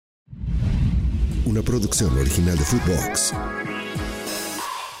una producción original de Footbox.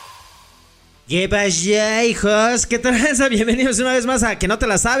 ¿Qué pasa, hijos? ¿Qué tranza? Bienvenidos una vez más a Que No Te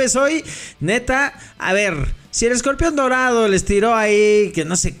La Sabes hoy. Neta, a ver, si el escorpión dorado les tiró ahí que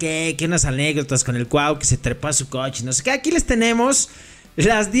no sé qué, que unas anécdotas con el Cuauh, que se trepó a su coche, no sé qué, aquí les tenemos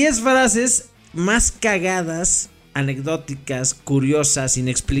las 10 frases más cagadas, anecdóticas, curiosas,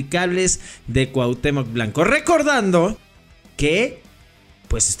 inexplicables de Cuauhtémoc Blanco. Recordando que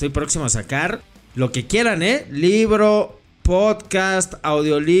pues estoy próximo a sacar lo que quieran, libro, podcast,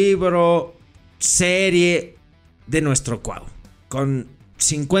 audiolibro, serie de nuestro Cuauh, con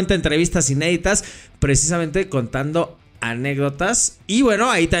 50 entrevistas inéditas, precisamente contando anécdotas. Y bueno,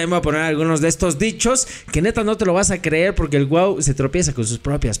 ahí también voy a poner algunos de estos dichos que neta no te lo vas a creer, porque el Cuauh se tropieza con sus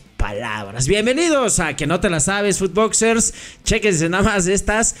propias palabras. Bienvenidos a Que No Te La Sabes, Footboxers. Chéquense nada más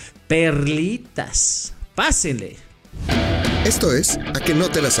estas perlitas. Pásenle. Esto es A Que No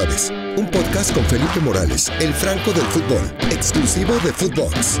Te La Sabes, un podcast con Felipe Morales, el Franco del fútbol, exclusivo de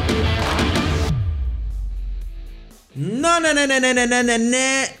Footbox. No.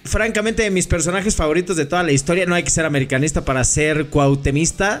 Francamente, de mis personajes favoritos de toda la historia. No hay que ser americanista para ser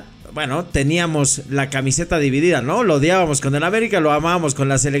cuauhtemista. Bueno, teníamos la camiseta dividida, ¿no? Lo odiábamos con el América, lo amábamos con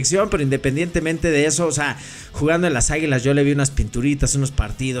la selección, pero independientemente de eso, o sea, jugando en las Águilas yo le vi unas pinturitas, unos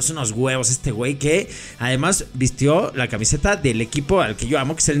partidos, unos huevos, este güey que además vistió la camiseta del equipo al que yo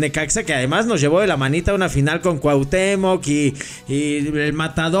amo, que es el Necaxa, que además nos llevó de la manita a una final con Cuauhtémoc y el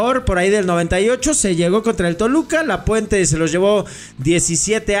Matador por ahí del 98 se llegó contra el Toluca. La Puente se los llevó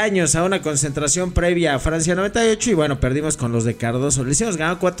 17 años a una concentración previa a Francia 98 y bueno, perdimos con los de Cardoso. Le hicimos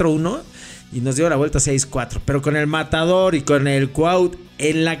ganar 4-1 y nos dio la vuelta 6-4, pero con el Matador y con el Cuauh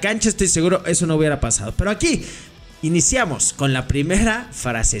en la cancha estoy seguro eso no hubiera pasado. Pero aquí iniciamos con la primera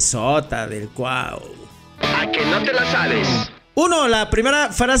frasezota del Cuauh. A que no te la sabes. Uno, la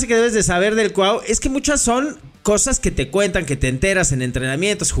primera frase que debes de saber del Cuauh es que muchas son cosas que te cuentan, que te enteras en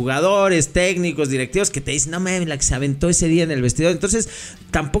entrenamientos, jugadores, técnicos, directivos, que te dicen, no mames, la que se aventó ese día en el vestidor. Entonces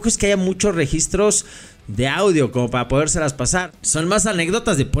tampoco es que haya muchos registros de audio como para podérselas pasar. Son más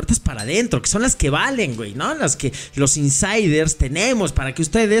anécdotas de puertas para adentro, que son las que valen, güey, ¿no? Las que los insiders tenemos para que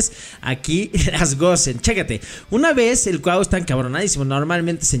ustedes aquí las gocen. Chécate, una vez el Cuauh está encabronadísimo.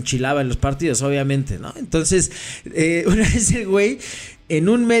 Normalmente se enchilaba en los partidos, obviamente, ¿no? Entonces, una vez el güey, en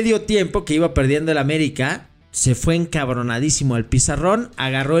un medio tiempo que iba perdiendo el América, se fue encabronadísimo al pizarrón,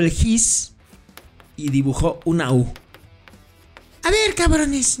 agarró el gis y dibujó una U. A ver,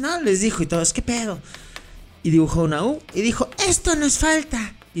 cabrones, ¿no? Les dijo y todos, ¿qué pedo? Y dibujó una U y dijo, esto nos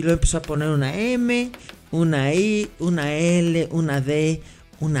falta. Y luego empezó a poner una M, una I, una L, una D,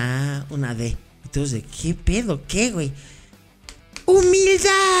 una A, una D. Entonces, ¿qué pedo? ¿Qué, güey?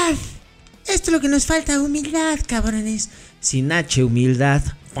 ¡Humildad! Esto es lo que nos falta, humildad, cabrones. Sin H, humildad.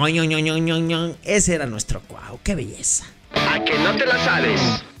 Ese era nuestro Cuauh, qué belleza. A que no te la sabes.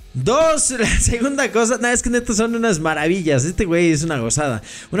 Dos, la segunda cosa, es que neta son unas maravillas. Este güey es una gozada.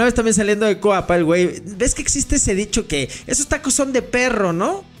 Una vez también saliendo de Coapa, el güey, ves que existe ese dicho que esos tacos son de perro,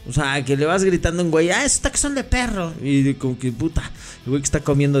 ¿no? O sea, que le vas gritando a un güey, esos tacos son de perro. Y como que puta, el güey que está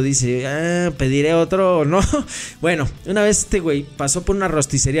comiendo dice, pediré otro, ¿no? Bueno, una vez este güey pasó por una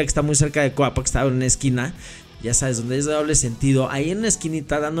rosticería que está muy cerca de Coapa, que estaba en una esquina. Ya sabes, donde es de doble sentido. Ahí en una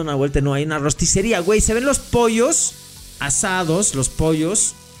esquinita dando una vuelta, no, hay una rosticería, güey. Se ven los pollos asados, los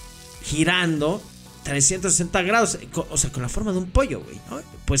pollos girando 360 grados, o sea, con la forma de un pollo, güey, ¿no?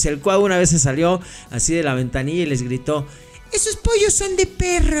 Pues el Cuauh una vez se salió así de la ventanilla y les gritó, esos pollos son de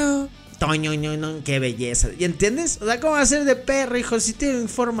perro. Toño, no, qué belleza. ¿Y entiendes? O sea, ¿cómo va a ser de perro, hijo? Si tienen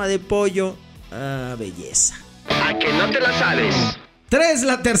forma de pollo. Belleza. A que no te la sabes. 3,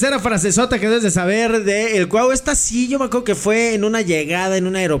 la tercera frasezota que debes de saber de el Cuauh. Esta sí, yo me acuerdo que fue en una llegada, en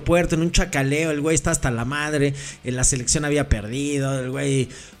un aeropuerto, en un chacaleo. El güey está hasta la madre. En la selección había perdido. El güey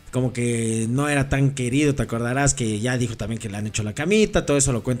como que no era tan querido, te acordarás que ya dijo también que le han hecho la camita, todo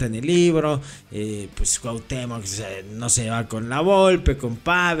eso lo cuenta en el libro. Pues Cuauhtémoc no se va con la Volpe, con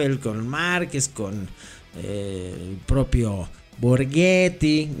Pavel, con Márquez, con el propio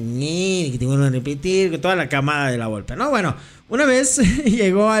Borghetti, que te vuelvo a repetir, con toda la camada de la Volpe, ¿no? Bueno, una vez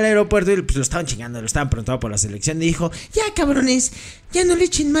llegó al aeropuerto y pues lo estaban chingando, lo estaban preguntando por la selección y dijo, ya cabrones, ya no le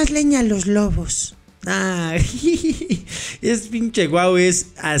echen más leña a los lobos. Es pinche Cuauh, es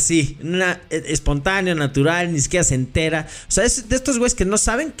así, espontáneo, natural, ni siquiera se entera. O sea, es de estos güeyes que no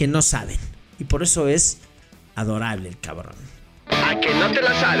saben. Y por eso es adorable el cabrón. A que no te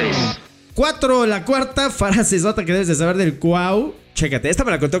la sabes. 4, la cuarta frasezota que debes de saber del Cuauh. Chécate, esta me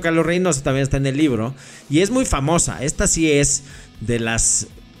la contó Carlos Reynoso, también está en el libro. Y es muy famosa, esta sí es de las,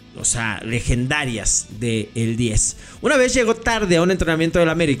 o sea, legendarias del 10. Una vez llegó tarde a un entrenamiento del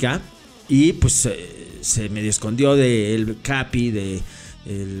América y pues se medio escondió del Capi,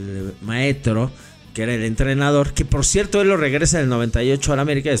 del maestro, que era el entrenador, que por cierto él lo regresa en el 98 al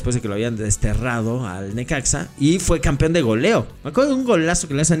América después de que lo habían desterrado al Necaxa, y fue campeón de goleo. Me acuerdo de un golazo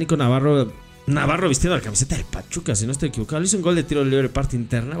que le hace a Nico Navarro vistiendo la camiseta del Pachuca, si no estoy equivocado. Le hizo un gol de tiro libre parte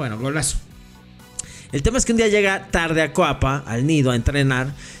interna, bueno, golazo. El tema es que un día llega tarde a Coapa, al nido, a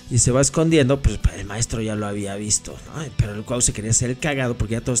entrenar, y se va escondiendo. Pues el maestro ya lo había visto, ¿no? Pero el Cuauh se quería hacer el cagado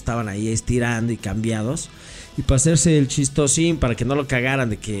porque ya todos estaban ahí estirando y cambiados. Y para hacerse el chistosín, para que no lo cagaran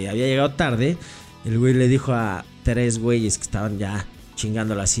de que había llegado tarde, el güey le dijo a 3 güeyes que estaban ya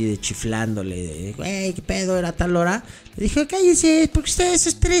chingándolo así, de chiflándole, güey, ¿qué pedo? Era tal hora. Le dijo, cállense, porque ustedes,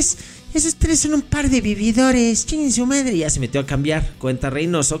 esos tres son un par de vividores, chinguen su madre. Y ya se metió a cambiar. Cuenta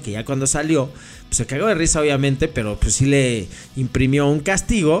Reynoso que ya cuando salió, pues se cagó de risa obviamente, pero pues sí le imprimió un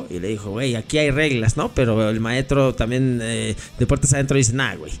castigo y le dijo, güey, aquí hay reglas, ¿no? Pero el maestro también de puertas adentro dice,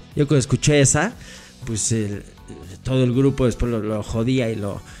 nah, güey, yo cuando escuché esa, pues todo el grupo después lo jodía y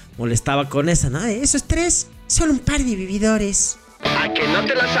lo molestaba con esa, ¿no? Esos 3 son un par de vividores. A que no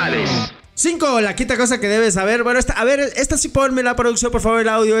te la sabes. 5, la quinta cosa que debes saber. Bueno, esta sí ponme la producción, por favor, el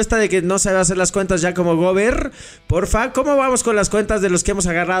audio, esta de que no sabe hacer las cuentas ya como Gober. Porfa, ¿cómo vamos con las cuentas de los que hemos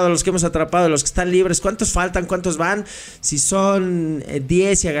agarrado, los que hemos atrapado, los que están libres? ¿Cuántos faltan? ¿Cuántos van? Si son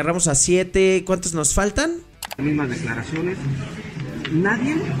 10 y agarramos a 7, ¿cuántos nos faltan? Las mismas declaraciones.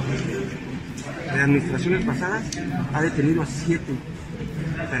 Nadie de administraciones pasadas ha detenido a 7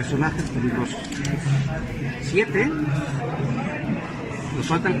 personajes peligrosos. 7. Nos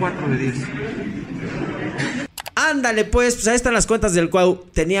faltan 4 de 10. Ándale, pues ahí están las cuentas del Cuauh.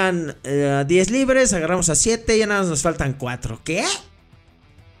 Tenían 10 libres, agarramos a 7, ya nada más nos faltan 4. ¿Qué?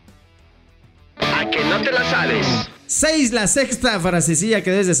 A que no te la sabes. 6, la sexta frasecilla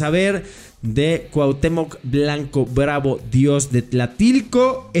que debes de saber de Cuauhtémoc Blanco Bravo, dios de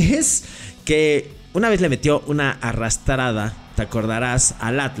Tlatilco, es que una vez le metió una arrastrada, te acordarás,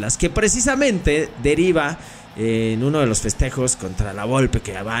 al Atlas, que precisamente deriva en uno de los festejos contra la Volpe,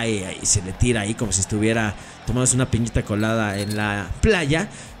 que va y se le tira ahí como si estuviera tomándose una piñita colada en la playa,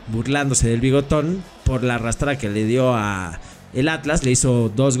 burlándose del bigotón por la arrastrada que le dio a el Atlas. Le hizo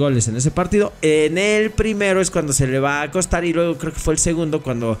 2 goles en ese partido. En el primero es cuando se le va a acostar, y luego creo que fue el segundo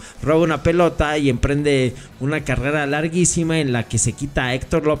cuando roba una pelota y emprende una carrera larguísima en la que se quita a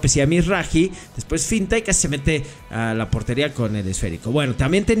Héctor López y a Misraji. Después finta y casi se mete a la portería con el esférico. Bueno,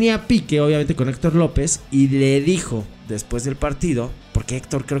 también tenía pique obviamente con Héctor López, y le dijo después del partido, porque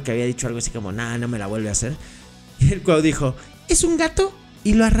Héctor creo que había dicho algo así como, no me la vuelve a hacer, y el Cuauh dijo, es un gato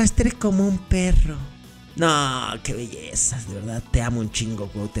y lo arrastré como un perro. No, qué belleza, de verdad, te amo un chingo,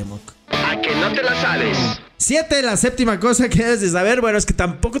 Cuauhtémoc. A que no te la sabes. 7, la séptima cosa que debes de saber. Bueno, es que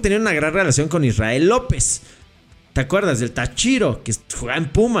tampoco tenía una gran relación con Israel López. ¿Te acuerdas del Tachiro que jugaba en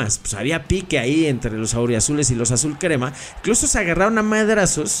Pumas? Pues había pique ahí entre los auriazules y los azul crema. Incluso se agarraron a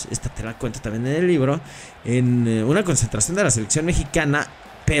madrazos, esta te la cuento también en el libro, en una concentración de la selección mexicana,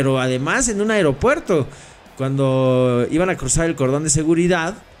 pero además en un aeropuerto, cuando iban a cruzar el cordón de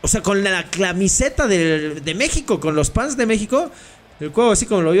seguridad. O sea, con la camiseta de México, con los pants de México. El Cuauh, así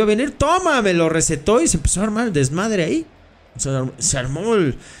como lo vio venir, toma, me lo recetó y se empezó a armar el desmadre ahí. O sea, se armó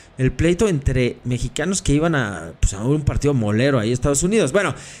el pleito entre mexicanos que iban a un partido molero ahí en Estados Unidos.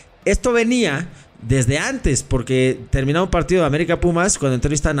 Bueno, esto venía desde antes, porque terminado un partido de América Pumas, cuando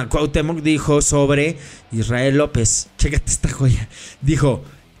entrevistan a Cuauhtémoc, dijo sobre Israel López. Chécate esta joya. Dijo,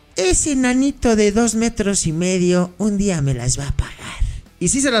 ese nanito de 2 metros y medio un día me las va a pagar. Y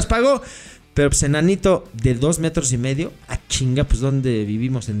sí se las pagó, pero pues enanito de 2 metros y medio, a chinga, pues donde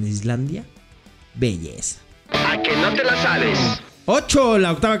vivimos en Islandia, belleza. A que no te la sabes. 8,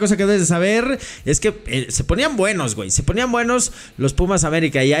 la octava cosa que debes de saber es que se ponían buenos, güey. Se ponían buenos los Pumas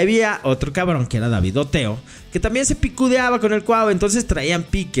América. Y había otro cabrón que era David Oteo, que también se picudeaba con el Cuauh. Entonces traían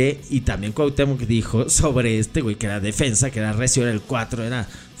pique. Y también Cuauhtémoc dijo sobre este güey que era defensa, que era recio, era el 4, era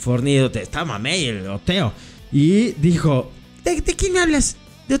fornido. Estaba mamey el Oteo. Y dijo, ¿De quién me hablas?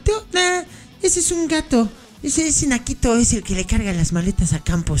 ¿De Oteo? Nah, ese es un gato. Ese naquito es el que le carga las maletas a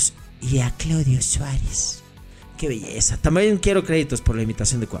Campos y a Claudio Suárez. Qué belleza. También quiero créditos por la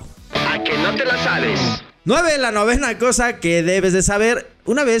imitación de Cuauh. A que no te la sabes. 9, la novena cosa que debes de saber.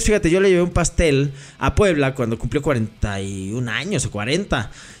 Una vez, fíjate, yo le llevé un pastel a Puebla cuando cumplió 41 años o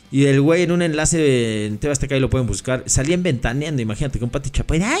 40. Y el güey en un enlace en TV Azteca, ahí lo pueden buscar, salía en Ventaneando, imagínate, con Pati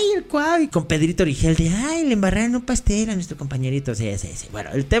Chapoy, ay, el Cuauh, y con Pedrito Origel, de ay, le embarraron un pastel a nuestro compañerito. Sí. Bueno,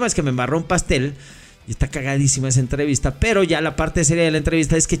 el tema es que me embarró un pastel. Y está cagadísima esa entrevista. Pero ya la parte seria de la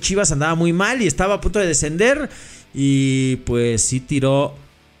entrevista es que Chivas andaba muy mal y estaba a punto de descender. Y pues sí tiró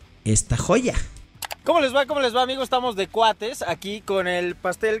esta joya. ¿Cómo les va, amigos? Estamos de cuates aquí con el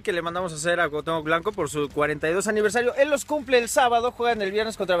pastel que le mandamos a hacer a Cuauh Blanco por su 42 aniversario. Él los cumple el sábado, juegan el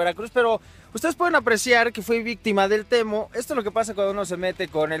viernes contra Veracruz, pero ustedes pueden apreciar que fue víctima del temo. Esto es lo que pasa cuando uno se mete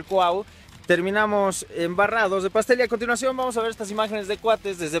con el Cuauh. Terminamos embarrados de pastel y a continuación vamos a ver estas imágenes de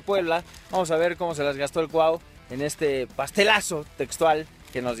cuates desde Puebla. Vamos a ver cómo se las gastó el Cuauh en este pastelazo textual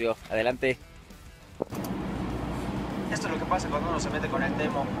que nos dio. Adelante. Esto es lo que pasa cuando uno se mete con el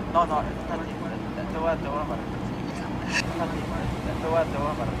temo. No, te voy a amarrar. Te voy a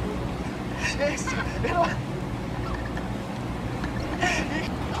amarrar. Esto, pero...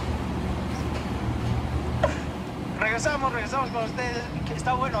 Regresamos con ustedes.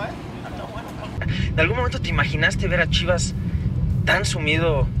 Está bueno, Está bueno. ¿En algún momento te imaginaste ver a Chivas tan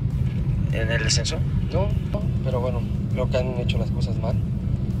sumido en el descenso? No, pero bueno, creo que han hecho las cosas mal.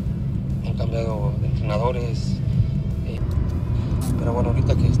 Han cambiado de entrenadores. Pero bueno,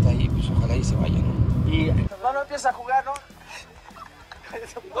 ahorita que está ahí, pues ojalá y se vaya, ¿no? Y no empieza a jugar, ¿no?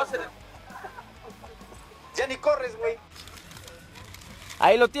 Ya ni corres, güey.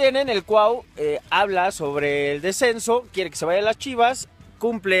 Ahí lo tienen, el Cuauh habla sobre el descenso, quiere que se vaya a las Chivas,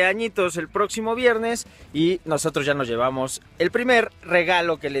 cumple añitos el próximo viernes y nosotros ya nos llevamos el primer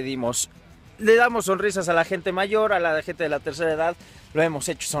regalo que le dimos. Le damos sonrisas a la gente mayor, a la gente de la tercera edad, lo hemos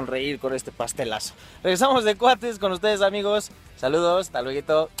hecho sonreír con este pastelazo. Regresamos de cuates con ustedes, amigos. Saludos, hasta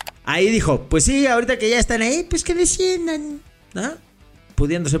luego. Ahí dijo, pues sí, ahorita que ya están ahí, pues que desciendan, ¿no?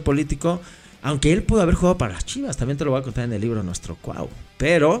 Pudiendo ser político, aunque él pudo haber jugado para las Chivas, también te lo voy a contar en el libro nuestro Cuauh.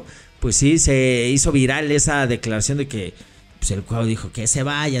 Pero, pues sí, se hizo viral esa declaración de que pues el Cuauh dijo que se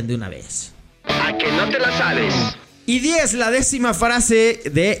vayan de una vez. A que no te la sabes. Y 10, la 10ª frase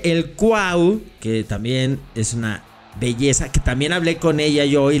de el Cuauh, que también es una belleza, que también hablé con ella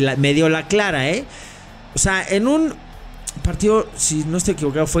yo y me dio la clara, O sea, en un partido, si no estoy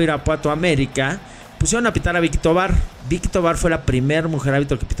equivocado, fue Irapuato América, pusieron a pitar a Vicky Tobar. Vicky Tobar fue la primer mujer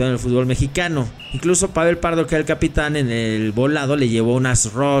árbitro que pitó en el fútbol mexicano. Incluso Pavel Pardo, que era el capitán, en el volado le llevó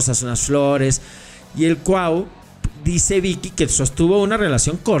unas rosas, unas flores. Y el Cuauh, dice Vicky, que sostuvo una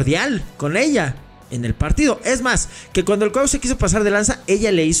relación cordial con ella en el partido. Es más, que cuando el Cuauh se quiso pasar de lanza,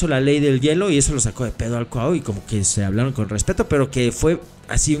 ella le hizo la ley del hielo y eso lo sacó de pedo al Cuauh y como que se hablaron con respeto, pero que fue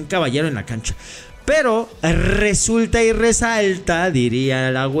así un caballero en la cancha. Pero resulta y resalta, diría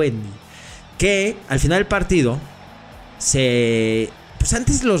la Wendy, que al final del partido pues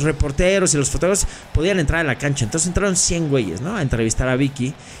antes los reporteros y los fotógrafos podían entrar a la cancha, entonces entraron 100 güeyes, ¿no? A entrevistar a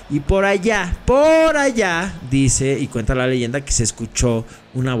Vicky. Y por allá, dice y cuenta la leyenda que se escuchó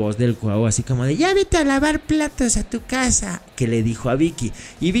una voz del Cuauh así como de: ya vete a lavar platos a tu casa, que le dijo a Vicky.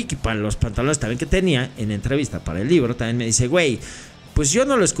 Y Vicky, para los pantalones también que tenía en entrevista para el libro, también me dice: güey, pues yo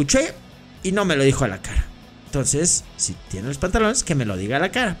no lo escuché y no me lo dijo a la cara. Entonces, si tiene los pantalones, que me lo diga a la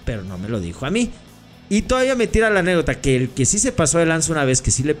cara, pero no me lo dijo a mí. Y todavía me tira la anécdota que el que sí se pasó de lanza una vez,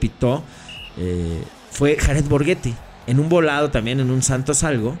 que sí le pitó, fue Jared Borghetti. En un volado también, en un Santos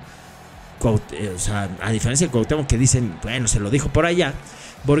algo. O sea, a diferencia de Cuauhtémoc, que dicen, bueno, se lo dijo por allá.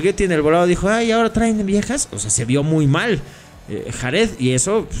 Borghetti en el volado dijo: ay, ahora traen viejas. O sea, se vio muy mal Jared. Y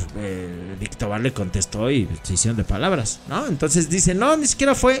eso, Vicky Tobar le contestó y se hicieron de palabras, ¿no? Entonces dice: no, ni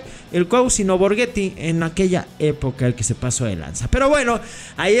siquiera fue el Cuauh, sino Borghetti en aquella época el que se pasó de lanza. Pero bueno,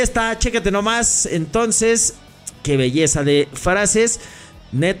 ahí está, chécate nomás. Entonces, qué belleza de frases.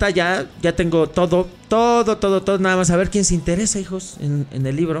 Neta, ya tengo todo. Nada más a ver quién se interesa, hijos, en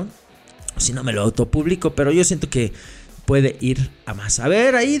el libro. Si no, me lo autopublico, pero yo siento que puede ir a más. A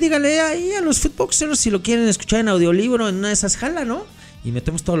ver, ahí díganle ahí a los footboxers si lo quieren escuchar en audiolibro, en una de esas, jala, ¿no? Y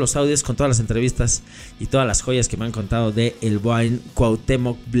metemos todos los audios con todas las entrevistas y todas las joyas que me han contado de el buen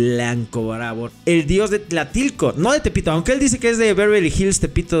Cuauhtémoc Blanco Bravo, el dios de Tlatilco, no de Tepito, aunque él dice que es de Beverly Hills,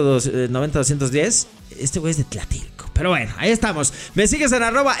 Tepito 90-210. Este güey es de Tlatilco. Pero bueno, ahí estamos. Me sigues en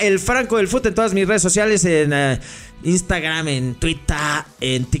 @elfrancodelfut en todas mis redes sociales, en Instagram, en Twitter,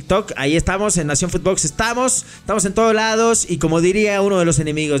 en TikTok. Ahí estamos, en Nación Footbox estamos en todos lados. Y como diría uno de los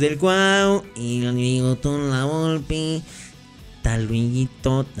enemigos del Cuauh, y el enemigo con la Volpe, tal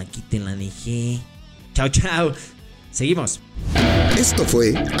luiguito, aquí te la dejé. Chao. Seguimos. Esto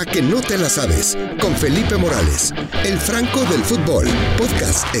fue A que no te la sabes, con Felipe Morales, el Franco del Fútbol,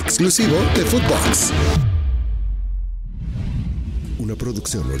 podcast exclusivo de Footbox. Una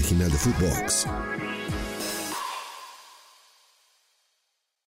producción original de Footbox.